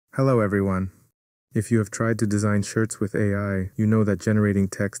Hello everyone. If you have tried to design shirts with AI, you know that generating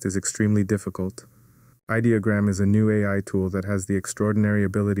text is extremely difficult. Ideogram is a new AI tool that has the extraordinary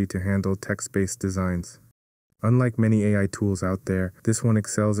ability to handle text-based designs. Unlike many AI tools out there, this one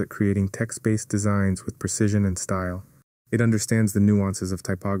excels at creating text-based designs with precision and style. It understands the nuances of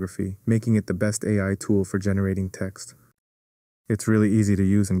typography, making it the best AI tool for generating text. It's really easy to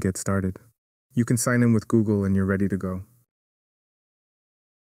use and get started. You can sign in with Google and you're ready to go.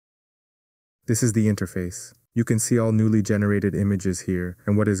 This is the interface. You can see all newly generated images here,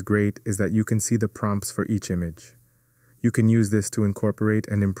 and what is great is that you can see the prompts for each image. You can use this to incorporate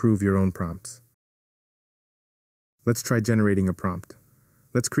and improve your own prompts. Let's try generating a prompt.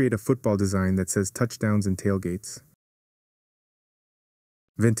 Let's create a football design that says touchdowns and tailgates.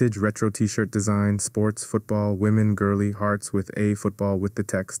 Vintage retro t-shirt design, sports, football, women, girly, hearts with a football with the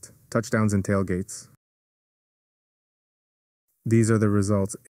text, touchdowns and tailgates. These are the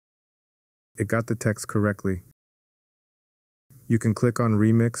results. It got the text correctly. You can click on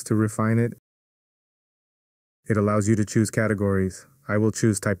Remix to refine it. It allows you to choose categories. I will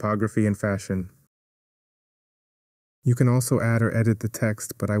choose typography and fashion. You can also add or edit the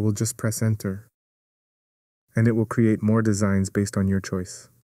text, but I will just press Enter. And it will create more designs based on your choice.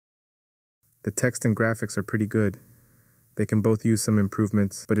 The text and graphics are pretty good. They can both use some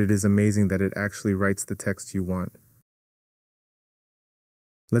improvements, but it is amazing that it actually writes the text you want.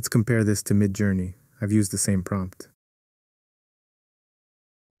 Let's compare this to Midjourney. I've used the same prompt.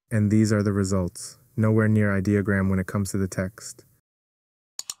 And these are the results. Nowhere near Ideogram when it comes to the text.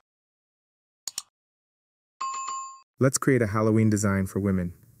 Let's create a Halloween design for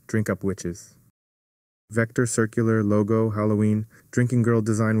women. Drink up witches. Vector circular logo Halloween. Drinking girl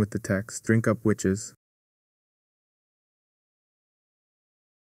design with the text. Drink up witches.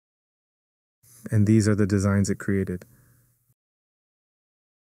 And these are the designs it created.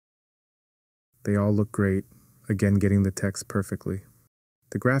 They all look great, again getting the text perfectly.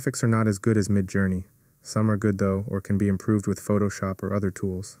 The graphics are not as good as Midjourney. Some are good though, or can be improved with Photoshop or other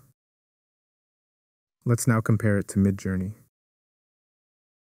tools. Let's now compare it to Midjourney.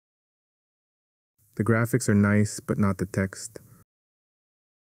 The graphics are nice, but not the text.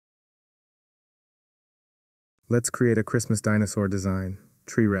 Let's create a Christmas dinosaur design,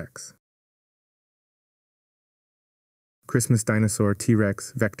 𝗙𝗃𝗃. Christmas dinosaur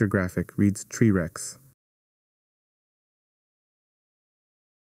T-Rex vector graphic reads 𝗙𝗃𝗃.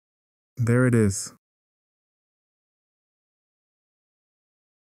 There it is.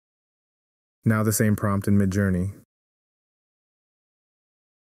 Now the same prompt in Midjourney.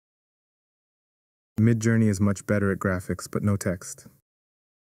 Midjourney is much better at graphics, but no text.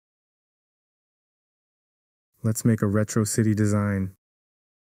 Let's make a retro city design.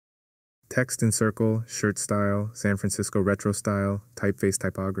 Text in circle, shirt style, San Francisco retro style, typeface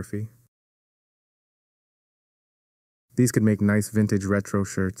typography. These could make nice vintage retro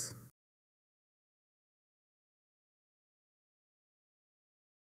shirts.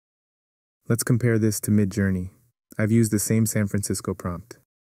 Let's compare this to Midjourney. I've used the same San Francisco prompt.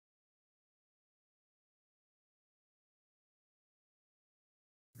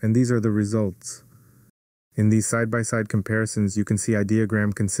 And these are the results. In these side-by-side comparisons, you can see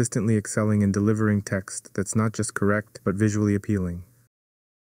Ideogram consistently excelling in delivering text that's not just correct, but visually appealing.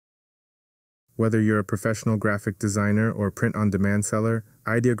 Whether you're a professional graphic designer or print-on-demand seller,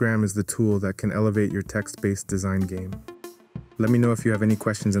 Ideogram is the tool that can elevate your text-based design game. Let me know if you have any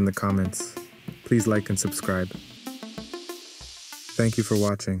questions in the comments. Please like and subscribe. Thank you for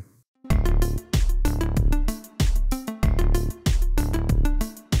watching.